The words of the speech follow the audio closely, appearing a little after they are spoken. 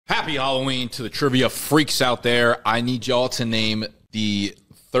Happy Halloween to the trivia freaks out there. I need y'all to name the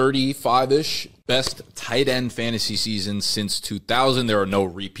 35-ish best tight end fantasy seasons since 2000. There are no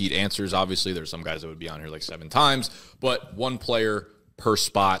repeat answers. Obviously, there's some guys that would be on here like 7 times, but one player per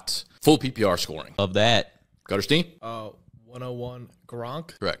spot. Full PPR scoring. Love that. Gutterstein? 101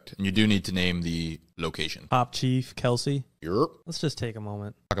 Gronk. Correct. And you do need to name the location. Top Chief, Kelsey. Europe. Let's just take a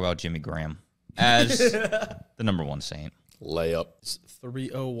moment. Talk about Jimmy Graham as the #1 Saint. Layup. It's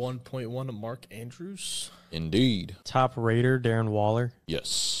 301.1 Mark Andrews. Indeed. Top Raider, Darren Waller.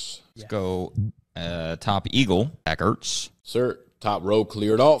 Yes. Let's go top Eagle, Zach Ertz. Sir, top row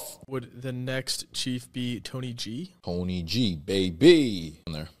cleared off. Would the next Chief be Tony G? Tony G, baby.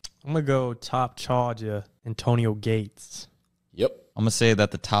 In there. I'm going to go top Charger, Antonio Gates. Yep. I'm going to say that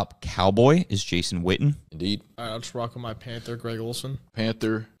the top Cowboy is Jason Witten. Indeed. All right, I'll just rock with my Panther, Greg Olson.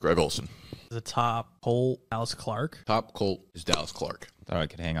 Panther, Greg Olson. The top Colt, Dallas Clark. Top Colt is Dallas Clark. Thought I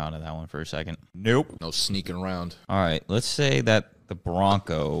could hang on to that one for a second. Nope. No sneaking around. All right, let's say that the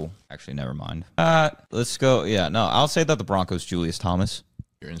Bronco. Actually, never mind. Let's go. Yeah, no, I'll say that the Broncos Julius Thomas.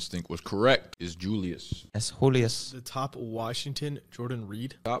 Your instinct was correct. Is Julius. Yes, Julius. The top Washington, Jordan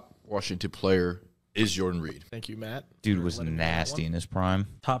Reed. Top Washington player is Jordan Reed. Thank you, Matt. Dude was nasty in his prime.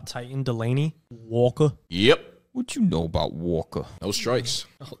 Top Titan, Delaney. Walker. Yep. What you know about Walker? No strikes.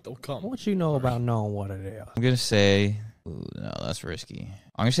 Oh, don't come. What you know about knowing what it is? I'm going to say, ooh, no, that's risky.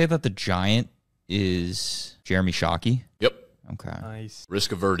 I'm going to say that the Giant is Jeremy Shockey. Yep. Okay. Nice.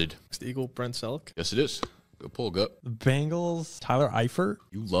 Risk averted. Next Eagle, Brent Selleck. Yes, it is. Good pull, Gut. The Bengals, Tyler Eifert.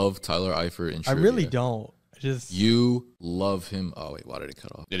 You love Tyler Eifert in I trivia. really don't. You love him. Oh, wait, why did it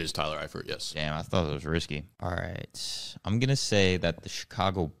cut off? It is Tyler Eifert, yes. Damn, I thought it was risky. All right. I'm going to say that the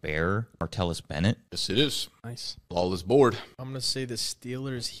Chicago Bear, Martellus Bennett. Yes, it is. Nice. Flawless board. I'm going to say the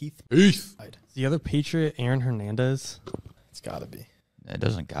Steelers, Heath. Heath. The other Patriot, Aaron Hernandez. It's got to be. It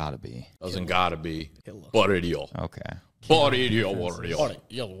doesn't got to be. Doesn't gotta be. Killer. But it is. Okay. But it is.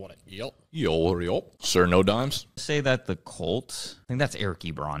 Sir, no dimes. Say that the Colts. I think that's Eric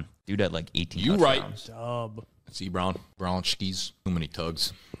Ebron. Dude at like 18 You right. touchdowns. Dub. See Brown. Brownskis. Too many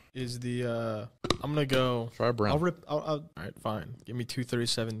tugs. Is the, I'm going to go. Try Brown. All right, fine. Give me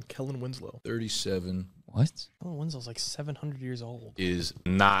 237, Kellen Winslow. 37 What? Oh, Winslow's like 700 years old. is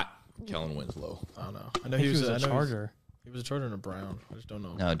not Kellen Winslow. I don't know. I I know think he was a Charger. He was a Charger and a Brown. I just don't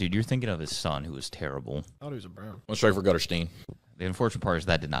know. No, dude, you're thinking of his son, who was terrible. I thought he was a Brown. One strike for Gutterstein. The unfortunate part is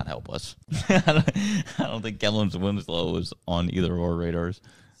that did not help us. I don't think Kellen Winslow was on either of our radars.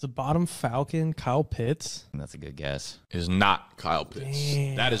 It's the bottom Falcon, Kyle Pitts. That's a good guess. Is not Kyle Pitts.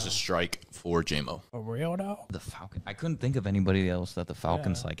 Damn. That is a strike for JMO. For real though? The Falcon. I couldn't think of anybody else that the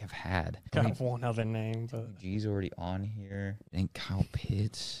Falcons like have had. Got one other name, but G's already on here. I think Kyle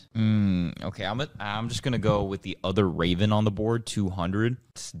Pitts. Okay, I'm just gonna go with the other Raven on the board, 200.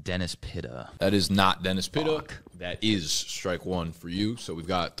 It's Dennis Pitta. That is not Dennis Pitta. That is strike one for you. So we've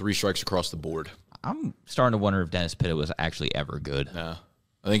got 3 strikes across the board. I'm starting to wonder if Dennis Pitta was actually ever good. Nah.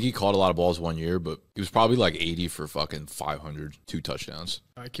 I think he caught a lot of balls one year, but he was probably like 80 for fucking 500, 2 touchdowns.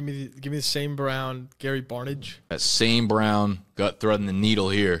 All right, give me the same Brown, Gary Barnage. That same Brown, gut threading the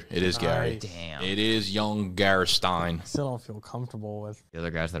needle here. It is Gary. Damn. It is young Garrett Stein. still don't feel comfortable with. The other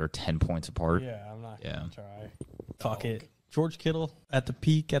guys that are 10 points apart. Yeah, I'm not Yeah. gonna try. Fuck it. George Kittle at the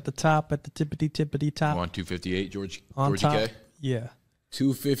peak, at the top, at the tippity top. You want 258, George On top. K? Yeah.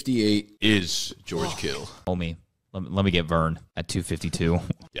 258 is George Kittle. Homie, let me get Vern at 252.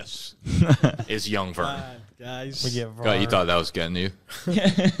 Yes. It's young Vern. Guys. We get God, you thought that was getting you?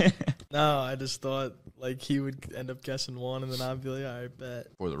 No, I just thought like he would end up guessing one, and then I'd be like, all right, bet.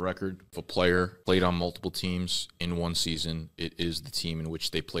 For the record, if a player played on multiple teams in one season, it is the team in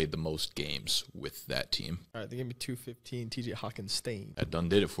which they played the most games with that team. All right, they gave me 215, TJ Hawkinstein. That done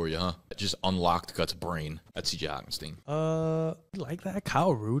did it for you, huh? That just unlocked Gut's brain. That's CJ Hockenstein. You like that?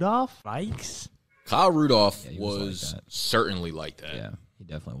 Kyle Rudolph? Yikes. Kyle Rudolph he was was like that. certainly like that. Yeah, he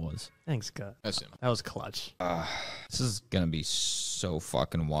definitely was. Thanks, Gut. That's him. That was clutch. This is going to be so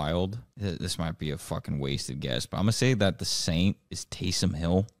fucking wild. This might be a fucking wasted guess, but I'm going to say that the Saint is Taysom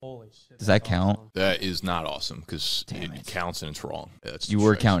Hill. Holy shit. Does that count? That is not awesome because Damn it it. counts and it's wrong. Yeah, that's You two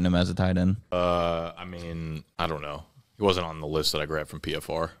were strikes. counting him as a tight end? I mean, I don't know. He wasn't on the list that I grabbed from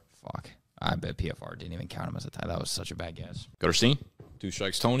PFR. Fuck. I bet PFR didn't even count him as a tight. That was such a bad guess. Gutterstein, 2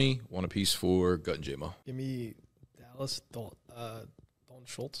 strikes Tony, 1 apiece for Gut and JMO. Give me Dallas, Dalton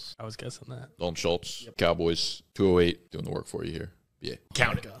Schultz. I was guessing that. Dalton Schultz, Cowboys, 208, doing the work for you here. Yeah,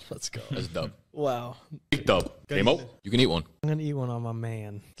 count it. God, let's go. That's a dub. Wow. Big dub. JMO, you can eat one. I'm gonna eat one on my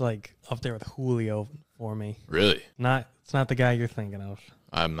man. It's like up there with Julio for me. Really? It's not the guy you're thinking of.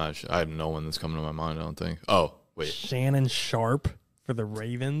 I'm not sure. I have no one that's coming to my mind, I don't think. Oh, wait. Shannon Sharp. for the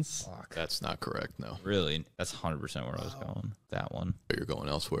Ravens. That's not correct, no. Really? That's 100% where I was going. That one. You're going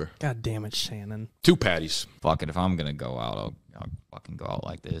elsewhere. God damn it, Shannon. 2 patties. Fuck it. If I'm going to go out, I'll fucking go out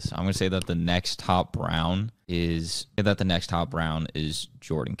like this. I'm going to say that the next top Brown is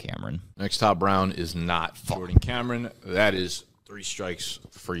Jordan Cameron. Next top Brown is not Jordan Cameron. That is 3 strikes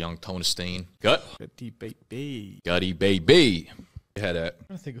for young Tony Steen. Gutty baby. Gutty baby. You had that. I'm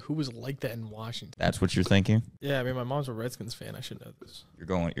trying to think of who was like that in Washington. That's what you're thinking? Yeah, I mean, my mom's a Redskins fan. I should know this.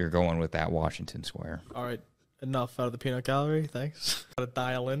 You're going with that Washington square. All right, enough out of the peanut gallery. Thanks. Gotta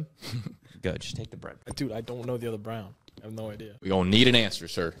dial in. Good. Just take the bread. Dude, I don't know the other Brown. I have no idea. We're going to need an answer,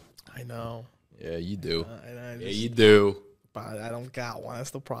 sir. I know. Yeah, you do. I Yeah, you do. But I don't got one.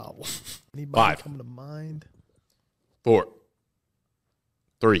 That's the problem. Anybody 5. coming to mind? 4.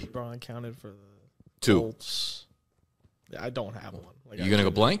 3. Brown counted for the 2. Colts. Yeah, I don't have one. Like, You going to go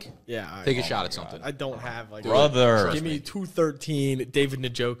blank? Yeah. Take a shot at something. I don't have like Brother. Give me 213 David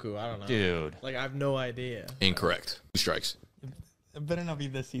Njoku. I don't know. Dude. Like I have no idea. Incorrect. 2 strikes. It better not be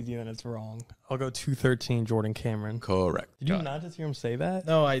this easy than it's wrong. I'll go 213 Jordan Cameron. Correct. Did you not just hear him say that?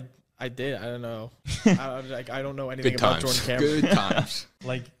 No, I did. I don't know. I don't know anything Good about times. Jordan Cameron. Good times.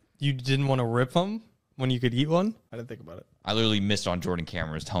 Like, you didn't want to rip him when you could eat one? I didn't think about it. I literally missed on Jordan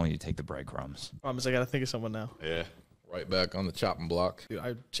Cameron was telling you to take the breadcrumbs. Promise, I gotta think of someone now. Yeah. Right back on the chopping block. Dude,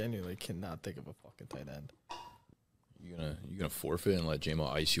 I genuinely cannot think of a fucking tight end. You gonna forfeit and let J-Mo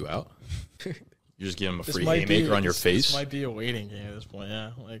ice you out? You just give him a This free might be- haymaker on your this face? might be a waiting game at this point.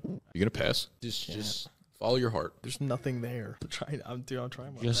 Yeah, like You gonna pass? Just follow your heart. there's nothing there. I'm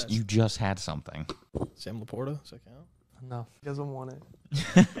trying my best. You just had something. Sam Laporta, does that count? No, he doesn't want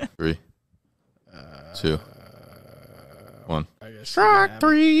it. 3, 2, 1. I guess. Strike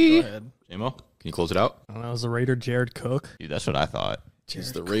 3. Go ahead. J-Mo, can you close it out? I don't know. It was the Raider Jared Cook. Dude, that's what I thought.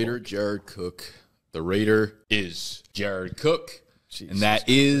 Is the Raider Jared Cook? The Raider is Jared Cook, Jesus and that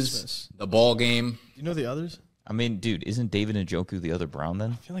is Christmas. the ball game. You know the others? I mean, dude, isn't David Njoku the other Brown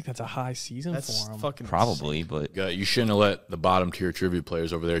then? I feel like that's a high season That's for him. fucking Probably, but You shouldn't have let the bottom tier tribute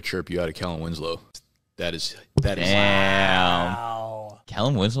players over there chirp you out of Kellen Winslow. That is damn. Wow.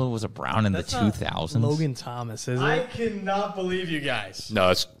 Kellen Winslow was a Brown in That's the not 2000s. Logan Thomas, is I it? cannot believe you guys. No,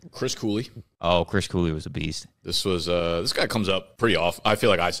 it's Chris Cooley. Oh, Chris Cooley was a beast. This was this guy comes up pretty often. I feel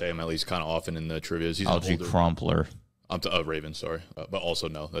like I say him at least kind of often in the trivias. He's an Algie older- Crumpler. I'm Raven, sorry, but also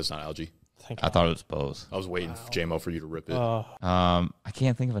no, that's not Algie. I thought it was both. I was waiting for J-Mo for you to rip it. I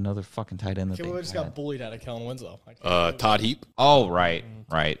can't think of another fucking tight end that Can't believe I they just had. got bullied out of Kellen Winslow. I can't Todd Heap, Oh, right.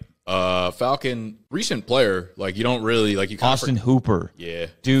 Falcon, recent player. Like you don't really like you. Kind Austin Hooper. yeah,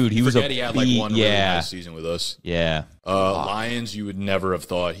 Dude, he was forget a he had like one really yeah. nice season with us. Yeah. Lions, you would never have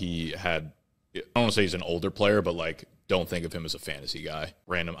thought he had. I don't want to say he's an older player, but like, don't think of him as a fantasy guy.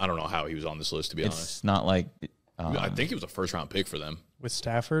 Random. I don't know how he was on this list, to be honest. It's not like I think he was a first round pick for them With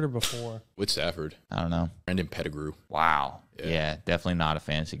Stafford or before? with Stafford. I don't know. Brendan Pettigrew. Wow. Yeah, definitely not a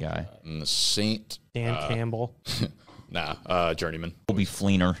fantasy guy. And the Saint. Dan Campbell. Journeyman. Kobe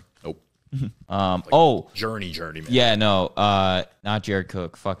Fleener. Nope. Journeyman. Yeah, no, not Jared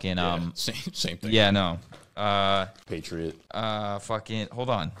Cook. Fucking Same thing. yeah, no. Patriot. Fucking hold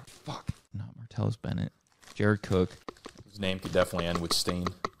on. Fuck. Not Martellus Bennett. Jared Cook. His name could definitely end with Stain.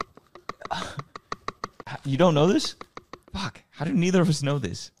 You don't know this? Fuck. How do neither of us know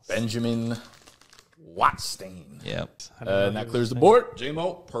this? Benjamin Wattstain. Yep. And that clears the board.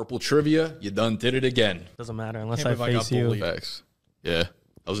 J-Mo, purple trivia. You done did it again. Doesn't matter unless Can't I believe I face got you. bullied. Facts. Yeah.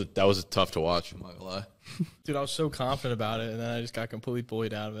 That was tough to watch. I'm not gonna lie. Dude, I was so confident about it, and then I just got completely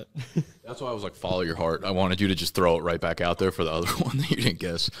bullied out of it. That's why I was like, follow your heart. I wanted you to just throw it right back out there for the other one that you didn't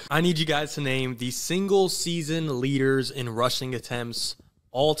guess. I need you guys to name the single season leaders in rushing attempts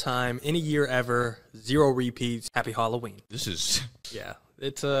all time in a year ever. 0 repeats. Happy Halloween. This is. Yeah.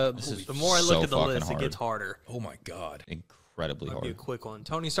 It's the more I so look at the fucking list, hard. it gets harder. Oh my God. Incredibly Might be a hard. quick one.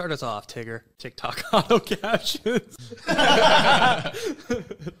 Tony, start us off, Tigger. TikTok auto captions. Yeah,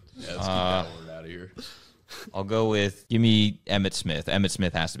 let's get that word out of here. I'll go with give me Emmitt Smith. Emmitt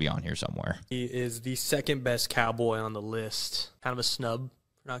Smith has to be on here somewhere. He is the second best Cowboy on the list. Kind of a snub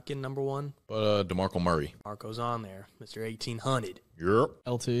for not getting number one. But DeMarco Murray. Marco's on there. Mr. 1800. Yep.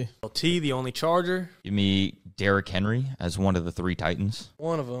 LT. LT, the only Charger. Give me Derrick Henry as one of the 3 Titans.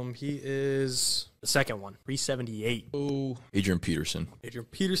 One of them. He is the second one. 378. Oh, Adrian Peterson. Adrian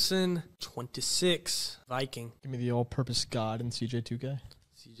Peterson, 26. Viking. Give me the all-purpose god in CJ2K.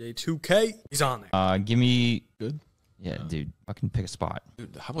 CJ2K. He's on there. Give me Good. Yeah, dude. Fucking pick a spot.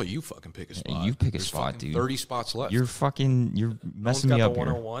 Dude, how about you fucking pick a spot? You pick a There's spot, fucking dude. 30 spots left. You're messing got me the up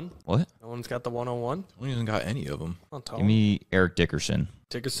here. 101. What? No one's got the 101. Tony hasn't got any of them. On top. Give me Eric Dickerson.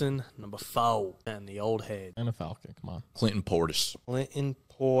 Dickerson, number 4, and the old head. And a Falcon. Come on. Clinton Portis, Clinton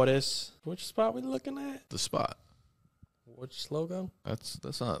Portis. Which spot we looking at? the spot. Which logo?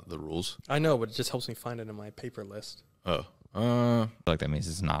 That's not the rules. I know, but it just helps me find it in my paper list. Oh, I feel like that means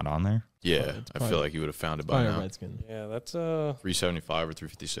it's not on there. yeah. it's I probably- feel like you would have found it by Probably a now. Redskin. Yeah, that's 375 or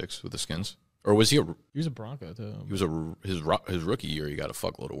 356 with the Skins, or was he? He was a Bronco too. He was his rookie year. He got a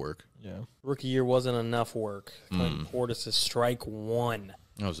fuckload of work. Yeah. rookie year wasn't enough work. Clinton Portis is strike 1.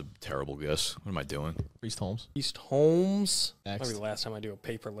 That was a terrible guess. What am I doing? Priest Holmes. East Holmes. Next. Might be the last time I do a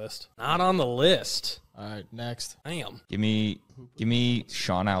paper list. Not on the list. All right, next. Damn. Give me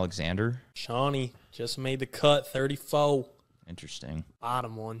Sean Alexander. Shawnee just made the cut. 34. Interesting.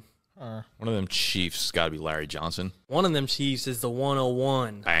 Bottom one. One of them Chiefs got to be Larry Johnson. One of them Chiefs is the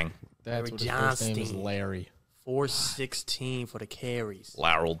 101. Bang, That's Larry what his first name is. Johnston. Larry. 416 for the carries.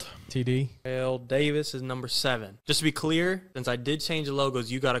 Larreld. TD. Well, Davis is number 7. Just to be clear, since I did change the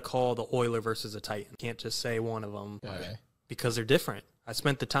logos, you got to call the Oiler versus the Titan. Can't just say one of them Okay. because they're different. I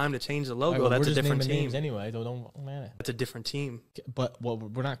spent the time to change the logo. All right, well, That's we're a just different naming team. names anyway. So don't matter. That's a different team. But well,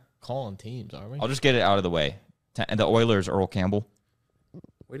 we're not calling teams, are we? I'll just get it out of the way. And the Oilers, Earl Campbell.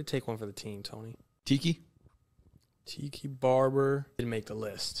 Way to take one for the team, Tony. Tiki. Tiki Barber didn't make the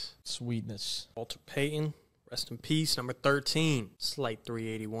list. Sweetness. Walter Payton, rest in peace, number 13. Slight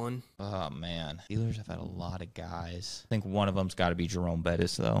 381. Oh, man. Steelers have had a lot of guys. I think one of them's got to be Jerome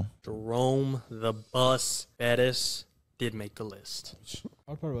Bettis, though. Jerome the Bus Bettis did make the list.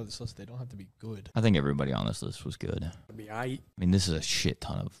 Hard part about this list, they don't have to be good. I think everybody on this list was good. It'll be aight. I mean, this is a shit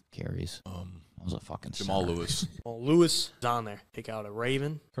ton of carries. That was a fucking Jamal center. Lewis. Well, Lewis is on there. Take out a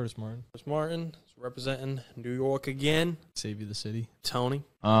Raven. Curtis Martin. Chris Martin is representing New York again. Save you the city. Tony.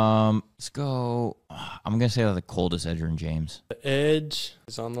 Let's go. I'm going to say the coldest Edgerrin James. The Edge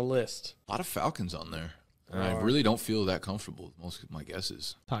is on the list. A lot of Falcons on there. And I There are. really don't feel that comfortable with most of my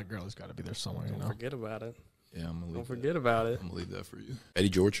guesses. Todd Gurley's got to be there somewhere, you Don't know. forget about it. Yeah, I'm gonna Don't leave forget about it. I'm gonna leave that for you. Eddie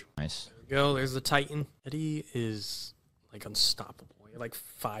George. Nice. There we go. There's the Titan. Eddie is like unstoppable. He had like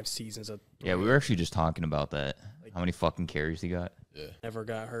 5 seasons of Yeah, we were actually just talking about that. How many fucking carries he got? Yeah. never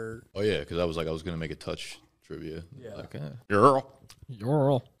got hurt. Oh yeah, because I was gonna make a touch trivia. Yeah. Like, girl.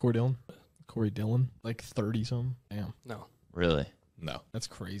 You're Corey Dillon. Like 30 some. Damn. No. Really? No. That's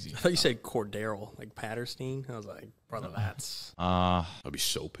crazy. I thought you said Cordero, like Patterstein. I was like, brother, that's I'd be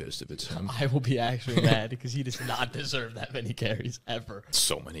so pissed if it's him. I will be actually mad because he does not deserve that many carries ever.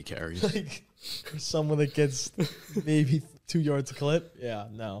 So many carries. Like, for someone that gets maybe 2 yards a clip. Yeah,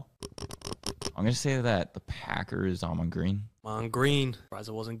 no. I'm going to say that the Packer is Amon Green. Mon Green. Surprised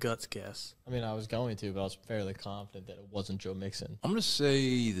it wasn't Guts guess. I mean, I was going to, but I was fairly confident that it wasn't Joe Mixon. I'm gonna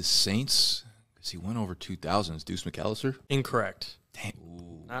say the Saints because he went over 2,000. Deuce McAllister. Incorrect. Damn.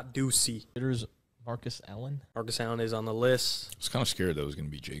 Ooh. Not Ducey. There's Marcus Allen. Marcus Allen is on the list. I was kind of scared that it was gonna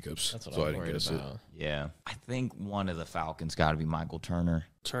be Jacobs. That's what so I I'm didn't worried guess about. Yeah. I think one of the Falcons got to be Michael Turner.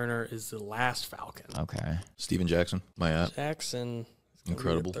 Turner is the last Falcon. Okay. Steven Jackson. My app. Jackson is gonna be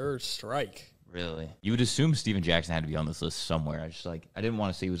Incredible. the third strike. Really? You would assume Steven Jackson had to be on this list somewhere. I didn't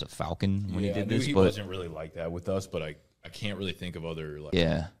want to say he was a Falcon when he I did knew this, he but wasn't really like that with us, but I can't really think of other like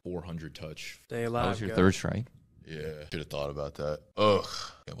yeah. 400 touch. Stay That alive. was your guys. third strike. Yeah, should have thought about that. Ugh.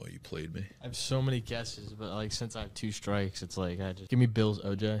 Yeah, well, you played me. I have so many guesses, but like since I have 2 strikes, it's like I just give me Bills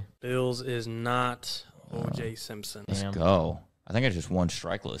OJ. Bills is not O.J. Simpson. Let's Damn. go. I think I just won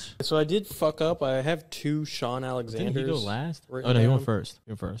strikeless. So I did fuck up. I have 2 Sean Alexanders. Didn't he go last? written Oh no, he down. went first.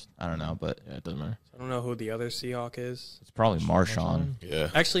 He went first. I don't know, but Yeah, it doesn't matter. I don't know who the other Seahawk is. it's probably Marshawn. Yeah.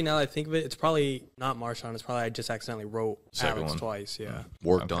 Actually, now that I think of it, it's probably not Marshawn. It's probably I just accidentally wrote Second Alex one. twice. Yeah.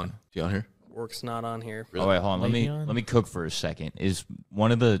 Work done. You on here? Work's not on here. Oh wait, hold on. Le'Veon? Let me cook for a second. Is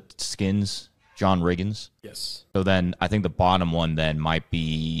one of the Skins John Riggins? Yes. So then I think the bottom one then might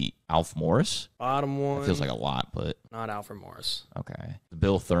be Alf Morris. Bottom one. That feels like a lot, but not Alfred Morris. okay.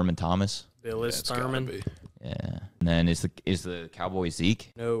 Bill Thurman Thomas. Bill is It's gotta Thurman. be. Yeah. And then is the Cowboy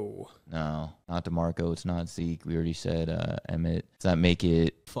Zeke? No. No, not DeMarco. It's not Zeke. We already said Emmett. Does that make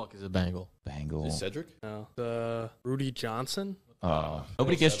it Fuck is a Bengal. Bangle? Is it Cedric? No. The Rudy Johnson.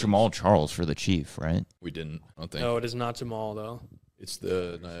 Nobody gets Jamal Charles for the Chief, right? We didn't. I don't think. No, it is not Jamal though. It's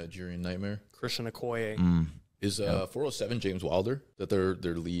the Nigerian Nightmare. Christian Okoye. Mm. Is 407 James Wilder? Is that their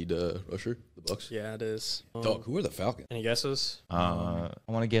lead rusher? The Bucks. Yeah, it is. Dog. Who are the Falcons? Any guesses? I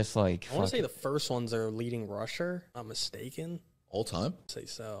want to guess like. I want to say the first one's their leading rusher. Not mistaken. All time? Say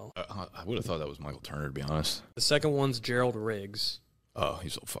so. I would have thought that was Michael Turner, to be honest. The second one's Gerald Riggs. Oh,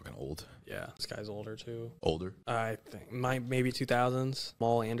 he's so fucking old. Yeah, this guy's older too. Older? I think maybe 2000s.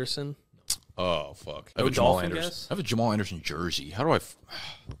 Maul Anderson. Oh, fuck. I No have a Jamal Dolphin Anderson. guess? I have a Jamal Anderson jersey. How do I...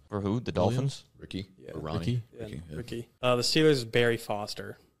 For who? The Dolphins? Ricky? Yeah. Or Ronnie? Ricky? Yeah, Ricky, yeah. Ricky. The Steelers is Barry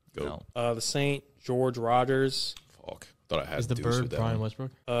Foster. Go. No. The Saint George Rogers. Fuck. Thought I had Is the Deuce bird with that Brian one.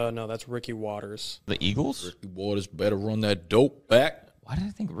 Westbrook? No, that's Ricky Waters. The Eagles? Ricky Waters better run that dope back. Why did I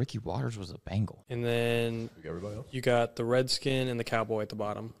think Ricky Waters was a Bengal? And then Everybody else? you got the Redskin and the Cowboy at the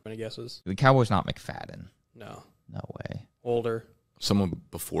bottom. Any guesses? The Cowboys not McFadden. No. No way. Older. Someone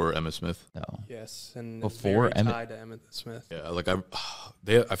before Emmitt Smith. No. Yes. And Before very Emmett- tied to Emmitt Smith. Yeah, like I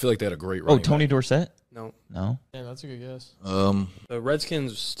feel like they had a great Oh, running Tony back. Dorsett? No. No. Yeah, that's a good guess. The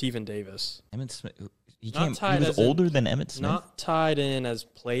Redskins, Stephen Davis. Emmett Smith. He Not came. tied He was as in- older than Emmett Smith. Not tied in as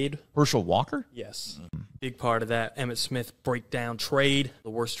played. Herschel Walker. Yes. Big part of that Emmitt Smith breakdown trade. The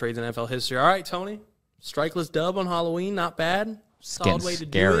worst trades in NFL history. All right, Tony. Strikeless dub on Halloween. Not bad. Solid way to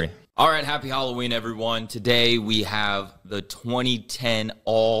do scary. it. All right, happy Halloween, everyone. Today we have the 2010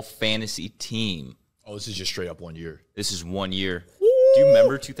 All Fantasy Team. Oh, this is just straight up 1 year. This is 1 year. Do you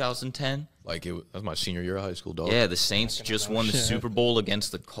remember 2010? Like that was my senior year of high school, dog. Yeah, the Saints just won the Super Bowl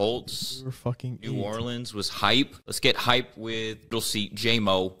against the Colts. We were fucking New idiots. Orleans was hype. Let's get hype with middle seat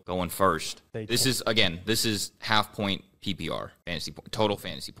J-Mo going first. This is half point PPR fantasy point, total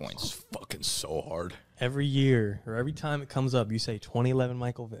fantasy points. It's fucking so hard. Every year or every time it comes up, you say 2011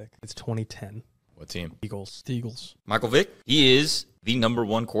 Michael Vick. It's 2010 What team? Eagles. Eagles. Michael Vick, he is the number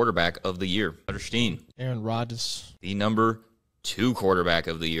 1 quarterback of the year. Steen, Aaron Rodgers. the number 2 quarterback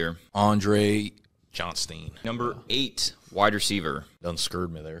of the year. Andre Johnstein. Number 8 wide receiver. Done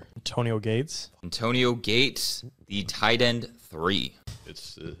screwed me there. Antonio Gates. Antonio Gates, the tight end 3.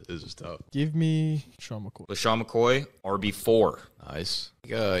 This is tough. Give me Sean McCoy. LaShawn McCoy, RB4. Nice.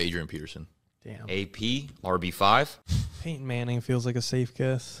 Adrian Peterson. Damn. AP, RB5. Peyton Manning feels like a safe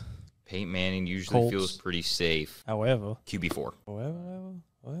guess. Peyton Manning usually Colts. feels pretty safe. However. QB4.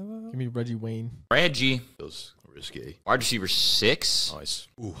 Give me Reggie Wayne. Reggie, Feels risky. wide receiver 6. Nice.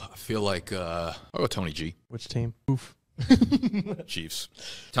 Ooh, I feel like I'll go Tony G. Which team? Oof. Chiefs.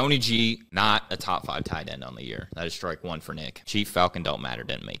 Tony G, not a top 5 tight end on the year. That is strike 1 for Nick. Chief Falcon don't matter,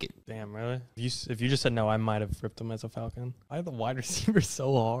 didn't make it. Damn, really? If you just said no, I might have ripped him as a Falcon. Why are the wide receivers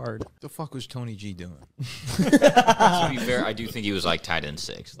so hard? What the fuck was Tony G doing? To be fair, I do think he was like tight end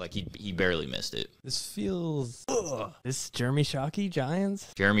 6. Like he barely missed it. This feels. This Jeremy Shockey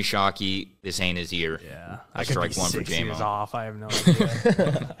Giants. Jeremy Shockey, this ain't his year. Yeah, I could strike be 1 for 6 years J-Mo. off. I have no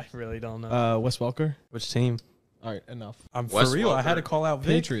idea. I really don't know. Wes Welker. Which team? All right, enough. I'm Wes for real. I had Welker. to call out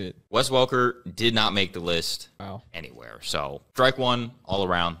Vic. Patriot. Wes Welker did not make the list Wow. anywhere. So strike 1 all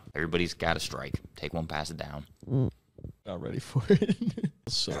around. Everybody's got a strike. Take 1, pass it down. Not ready for it.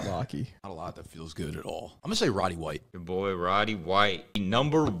 So lucky. Not a lot that feels good at all. I'm gonna say Roddy White. Your boy Roddy White, the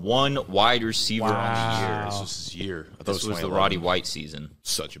number 1 wide receiver on the year. This was his year. I thought This it was the 2011. Roddy White season.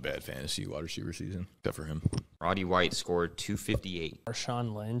 Such a bad fantasy wide receiver season, except for him. Roddy White scored 258.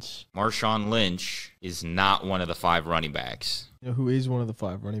 Marshawn Lynch. Marshawn Lynch is not one of the 5 running backs. You know who is one of the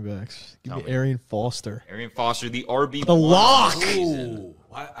 5 running backs? Give Tell me me. Arian Foster. Arian Foster, the RB. The lock! Ooh,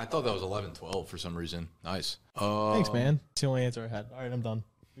 I thought that was 11-12 for some reason. Nice. Thanks, man. That's the only answer I had. All right, I'm done.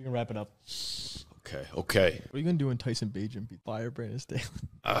 We can wrap it up. Okay. What are you gonna do when Tyson Bagent beat Fire Brandon Staley?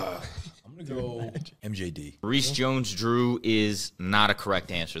 I'm gonna go MJD. Reese Jones-Drew is not a correct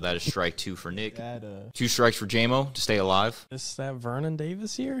answer. That is strike 2 for Nick. That 2 strikes for J-Mo to stay alive. Is that Vernon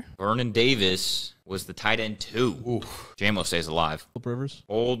Davis here? Vernon Davis was the tight end 2. J-Mo stays alive. Philip Rivers.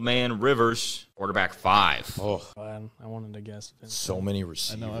 Old Man Rivers, quarterback 5. Oh, Glad I wanted to guess. Vince. so many I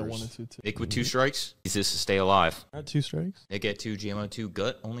receivers. know I wanted to too. Nick with 2 strikes. Is this to stay alive? Got 2 strikes. Nick at 2, J-Mo 2,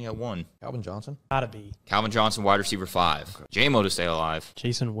 Gut only at 1. Calvin Johnson. Gotta be. Calvin Johnson, wide receiver 5. J-Mo to stay alive.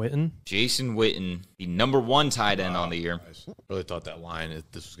 Jason Witten. Jason Witten, the number 1 tight end on the year. Nice. Really thought that line,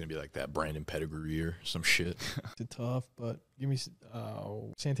 this was gonna be like that Brandon Pettigrew year, some shit. It's tough, but give me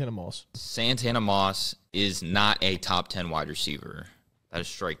Santana Moss. Santana Moss is not a top 10 wide receiver. That is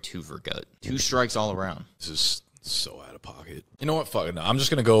strike 2 for Gut. 2 strikes all around. This is so out of pocket. You know what? Fuck it. No, I'm just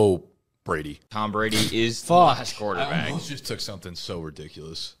gonna go Brady. Tom Brady is the Fuck. last I quarterback. almost just took something so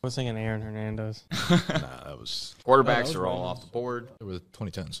ridiculous. I was thinking Aaron Hernandez. Nah, that was Quarterbacks was are all Ravens. off the board. it was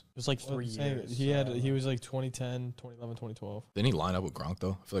 2010s. It was like 3 years. He was like 2010, 2011, 2012. Didn't he line up with Gronk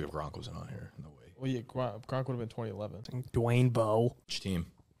though? I feel like if Gronk wasn't on here, no way. Well, yeah, Gronk would have been 2011. Dwayne Bowe. Which team?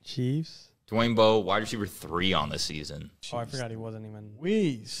 Chiefs. Dwayne Bowe, wide receiver 3 on this season. Oh, I forgot he wasn't even.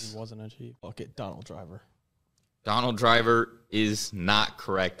 Weeze. He wasn't a Chief. Fuck it, Donald Driver. Donald Driver is not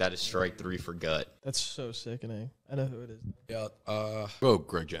correct. That is strike 3 for Gut. That's so sickening. I know who it is. Yeah. Go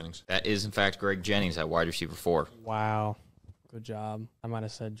Greg Jennings. That is, in fact, Greg Jennings at wide receiver 4. Wow. Good job. I might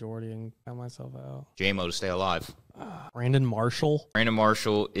have said Jordy and got myself out. J-Mo to stay alive. Brandon Marshall. Brandon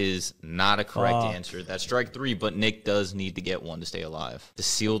Marshall is not a correct Fuck. answer. That's strike 3, but Nick does need to get one to stay alive to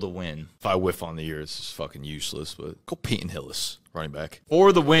seal the win. If I whiff on the year, it's just fucking useless. But go Peyton Hillis, running back.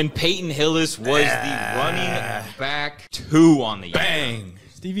 For the win, Peyton Hillis was the running back 2 on the year. Bang.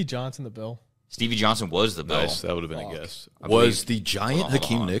 Stevie Johnson, the Bill. Stevie Johnson was the Bill. Nice. That would have been a guess. I Was believe- the giant Hold on,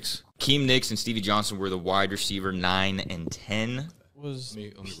 Hakeem hold on. Nicks? Hakeem Nicks and Stevie Johnson were the wide receiver 9 and 10. Was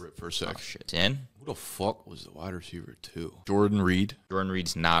Let me rip for a Oh, sec. shit. 10? Who the fuck was the wide receiver 2? Jordan Reed. Jordan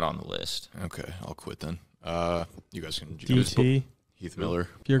Reed's not on the list. Okay, I'll quit then. You guys can DT. Heath Miller.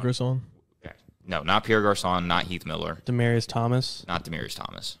 Pierre Garcon. Okay. No, not Pierre Garcon, not Heath Miller, Demarius Thomas. not Demarius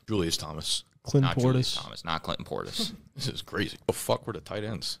Thomas, Julius Thomas. Clint not Julius Portis. Thomas, not Clinton Portis. This is crazy. The fuck were the tight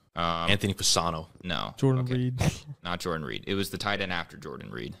ends? Um, Anthony Fasano. no. Jordan Okay. Reed. Not Jordan Reed. It was the tight end after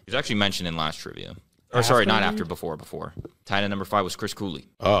Jordan Reed. He was actually mentioned in last trivia. Or sorry, not after, before. Tight end number 5 was Chris Cooley.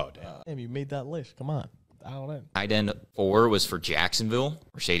 Oh, damn. Damn, you made that list. Come on. Dial it in. Tight end 4 was for Jacksonville.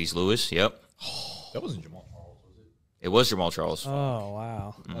 Mercedes Lewis. Yep. That wasn't Jamal Charles, was it? It was Jamal Charles. Oh,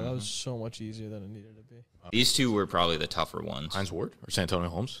 wow. Oh, that was so much easier than it needed to be. These 2 were probably the tougher ones. Hines Ward or Santonio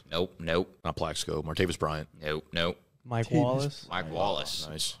Holmes? Nope. Not Plaxico. Martavis Bryant. Nope. Mike Wallace. Mike Wallace.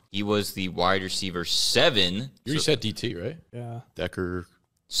 Nice. He was the wide receiver 7. You already said DT, right? Yeah. Decker,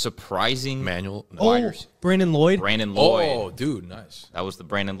 Surprising Manuel. No. wide receiver. Brandon Lloyd. Brandon Lloyd. Oh, dude, nice. That was the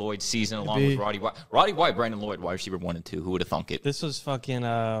Brandon Lloyd season along with Roddy White. Roddy White, Brandon Lloyd, wide receiver 1 and 2. Who would have thunk it? This was fucking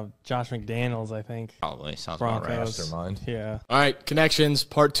Josh McDaniels, I think. Probably. Sounds about right. Broncos. Mastermind. Yeah. All right, connections,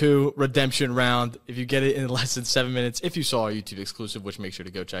 part 2, redemption round. If you get it in less than 7 minutes, if you saw our YouTube exclusive, which make sure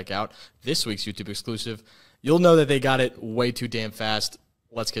to go check out this week's YouTube exclusive, you'll know that they got it way too damn fast.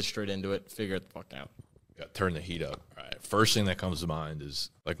 Let's get straight into it. Figure it the fuck out. Got turn the heat up. All right. First thing that comes to mind is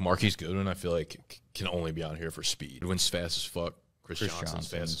like Marquise Goodwin. I feel like can only be on here for speed. Goodwin's fast as fuck. Chris Johnson's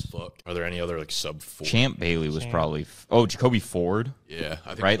fast as fuck. Are there any other like sub 4? Champ Bailey was probably. Jacoby Ford. Yeah, I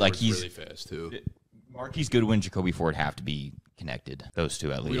think Right, like Ford's he's- really fast too. Marquise Goodwin, Jacoby Ford have to be connected. Those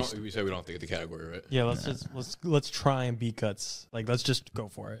 2 at least. We said we don't think of the category, right? Yeah, let's try and be cuts. Like, let's just go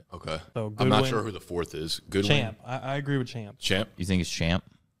for it. Okay. So I'm not Goodwin- sure who the 4th is. Goodwin. Champ. I agree with Champ. Champ. You think it's Champ?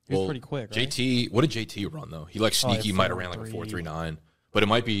 He was pretty quick, right? JT, what did JT run though? He like sneaky like might have ran like a 4.3. 4.39, but it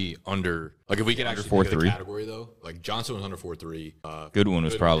might be under. Like if we could actually think of the 4.3. category though, like Johnson was under 4.3. Goodwin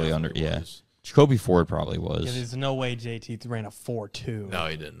was probably under. definitely Yeah. was. Jacoby Ford probably Yeah, was. there's no way JT ran a 4.2. No,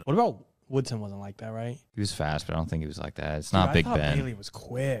 he didn't. What about Woodson? Wasn't like that, right? He was fast, but I don't think he was like that. It's Dude, not Big I thought Ben. Bailey was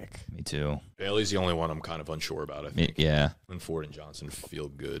quick. Me too. Bailey's the only one I'm kind of unsure about. I think. Yeah. And Ford and Johnson feel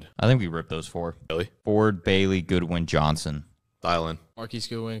good. I think we ripped those 4. Bailey, Ford, Bailey, Goodwin, Johnson. dial in. Marquise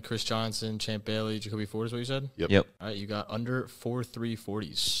Goodwin, Chris Johnson, Champ Bailey, Jacoby Ford is what you said? Yep. All right, you got under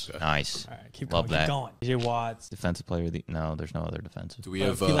 4.340s. Nice. All right, keep Love going. that. Keep going. AJ Watts. Defensive player of the. No, there's no other defensive. Do we I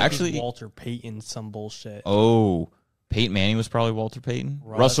have? feel like Actually- it's Walter Payton, some bullshit. Oh, Peyton Manning was probably Walter Payton.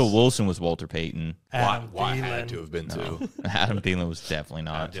 Russ. Russell Wilson was Walter Payton. Adam Watt Thielen. had to have been too. Adam Thielen was definitely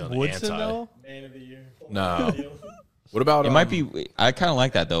not. Dylan, Woodson, anti. though? Man of the year. No. What about? It might be. I kind of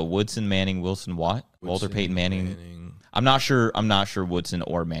like that though. Woodson, Manning, Wilson, Watt, Walter Woodson, Payton, Manning. I'm not sure Woodson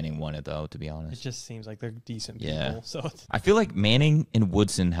or Manning won it though. To be It honest, just seems like they're decent people. Yeah. So it's- I feel like Manning and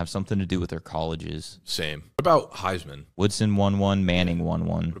Woodson have something to do with their colleges. Same. What about Heisman? Woodson won 1, Manning won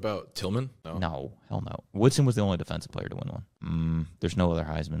 1. What about Tillman? No, hell no. Woodson was the only defensive player to win 1. There's no other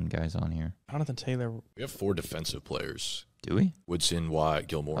Heisman guys on here. Jonathan Taylor. We have 4 defensive players: Do we? Woodson, Watt,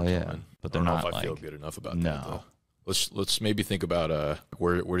 Gilmore, Oh, and yeah. Tillman. But I they're don't know not, if I feel like- good enough about No. that though. Let's maybe think about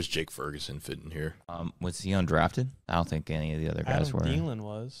where does Jake Ferguson fit in here? Was he undrafted? I don't think any of the other guys Adam were. Thielen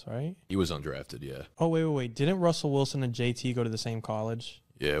was, right? He was undrafted, yeah. Oh, wait. Didn't Russell Wilson and JT go to the same college?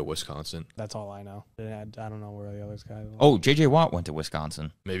 Yeah, Wisconsin. That's all I know. I don't know where the other guys were. Oh, J.J. Watt went to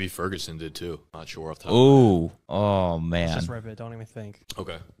Wisconsin. Maybe Ferguson did too. Not sure off the top. Oh Let's man. just rip it. Don't even think.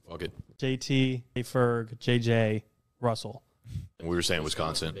 Okay, fuck it. JT, Ferg, JJ, Russell. And we were saying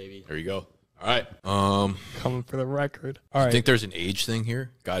Wisconsin. There you go. All right. Coming for the record. All I right. think there's an age thing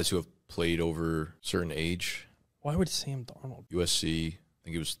here. Guys who have played over certain age. Why would Sam Darnold? USC. I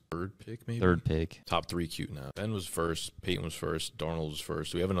think he was 3rd pick, maybe. 3rd pick. Top 3 cute now. Ben was first. Peyton was first. Darnold was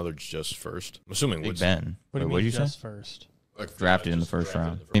first. Do we have another just first? I'm assuming Big Woodson. Ben. What do you Wait, what'd mean you just say? first? Like, Drafted in the just first drafted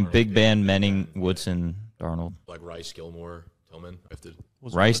round. in the I mean, first Big round. Ben, Manning, Woodson, Darnold. Like Rice, Gilmore, Tillman. Drafted.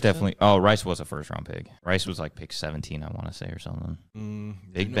 Was Rice Woodson? definitely. Oh, Rice was a 1st-round pick. Rice was like pick 17, I want to say, or something.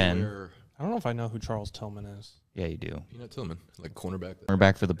 Big You know Ben. where I don't know if I know who Charles Tillman is. Yeah, you do. Peanut Tillman, like cornerback.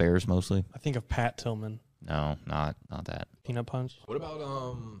 Cornerback for the Bears mostly. I think of Pat Tillman. No, not that. Peanut Punch. What about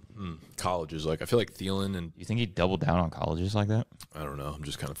colleges? Like I feel like Thielen and You think he doubled down on colleges like that? I don't know. I'm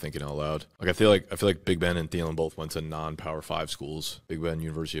just kind of thinking out loud. Like I feel like Big Ben and Thielen both went to non-Power 5 schools. Big Ben,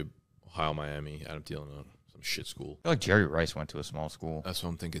 University of Ohio, Miami. Adam Thielen, some shit school. I feel like Jerry Rice went to a small school. That's what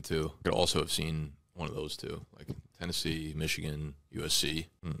I'm thinking too. Could also have seen one of those two, like Tennessee, Michigan, USC.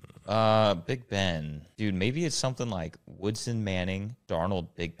 Big Ben. Dude, maybe it's something like Woodson, Manning, Darnold,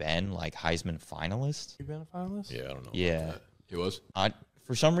 Big Ben, like Heisman finalist. You been a finalist? Yeah, I don't know. Yeah. About that. He was.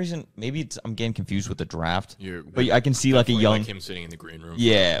 For some reason, maybe I'm getting confused with the draft. You're, But I can see like a definitely young. like him sitting in the green room.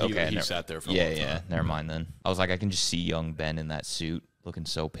 Yeah, He- okay. He never- sat there for a yeah, long time. yeah. Never mind then. I was like, I can just see young Ben in that suit looking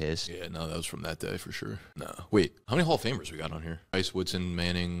so pissed. Yeah, no, that was from that day for sure. No. Wait, how many Hall of Famers we got on here? Rice, Woodson,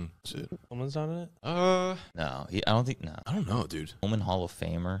 Manning. That's it. Someone's done it? No, I don't think. No. I don't know, dude. Coleman Hall of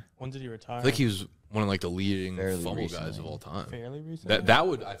Famer. When did he retire? I think he was one of like the leading Fairly fumble guys recently. of all time. fairly recently. That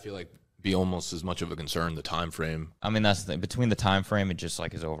would, I feel like, be almost as much of a concern, the time frame. I mean, that's the thing. Between the time frame and just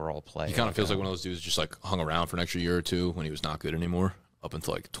like his overall play. He kind of feels like one of those dudes just like hung around for an extra year or two when he was not good anymore, up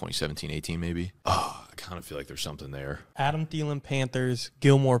until like 2017, 18 maybe. I kind of feel like there's something there. Adam Thielen Panthers,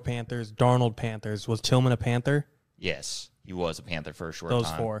 Gilmore Panthers, Darnold Panthers. Was Tillman a Panther? Yes, he was a Panther for a short Those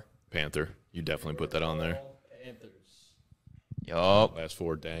time. four. Panther, you definitely put that on there. Yup. Last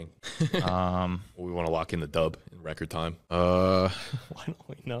four, dang. Um, We want to lock in the dub in record time. Why don't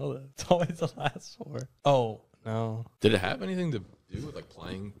we know that? It's always the last four. Oh, no. Did it have anything to do with like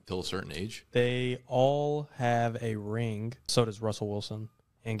playing till a certain age? They all have a ring. So does Russell Wilson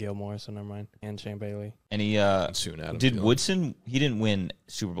and Gilmore, so never mind. And Shane Bailey. and he And soon Adam did Thielen. Woodson. He didn't win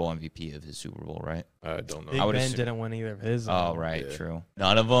Super Bowl MVP of his Super Bowl, right? I don't know. Big would Ben assume- didn't win either of his. Oh, right, Yeah. true.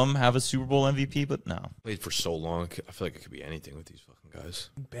 None of them have a Super Bowl MVP, but no. Played for so long. I feel like it could be anything with these fucking guys.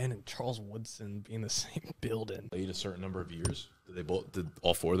 Ben and Charles Woodson be in the same building. Played a certain number of years. Did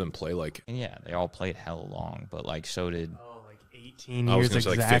all four of them play like? And yeah, they all played hell long, but like so did Oh, like 18 I was years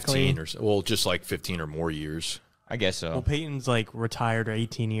gonna say exactly. like 15 or so. Well, just like 15 or more years. I guess so. Well, Peyton's like retired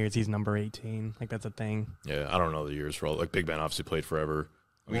 18 years. He's number 18. Like that's a thing. Yeah, I don't know the years for all. Like Big Ben obviously played forever.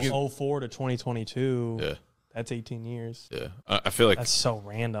 Well, 04 to 2022. Yeah, That's 18 years. yeah. I feel like That's so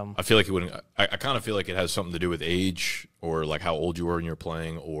random. I feel like it wouldn't. I kind of feel like it has something to do with age or like how old you were when you were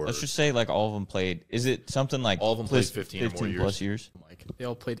playing, or Let's just say like all of them played. Is it something like All of them played 15 or more plus years? Mike, they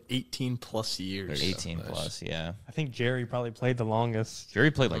all played 18 plus years. 18 nice. plus, yeah. I think Jerry probably played the longest.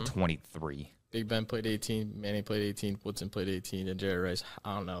 Jerry played like 23. Big Ben played 18, Manning played 18, Woodson played 18, and Jerry Rice,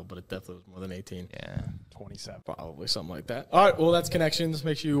 I don't know, but it definitely was more than 18. Yeah. 27. Probably something like that. All right, well, that's Connections.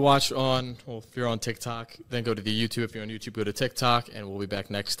 Make sure you watch if you're on TikTok, then go to the YouTube. If you're on YouTube, go to TikTok, and we'll be back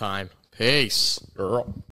next time. Peace. Girl.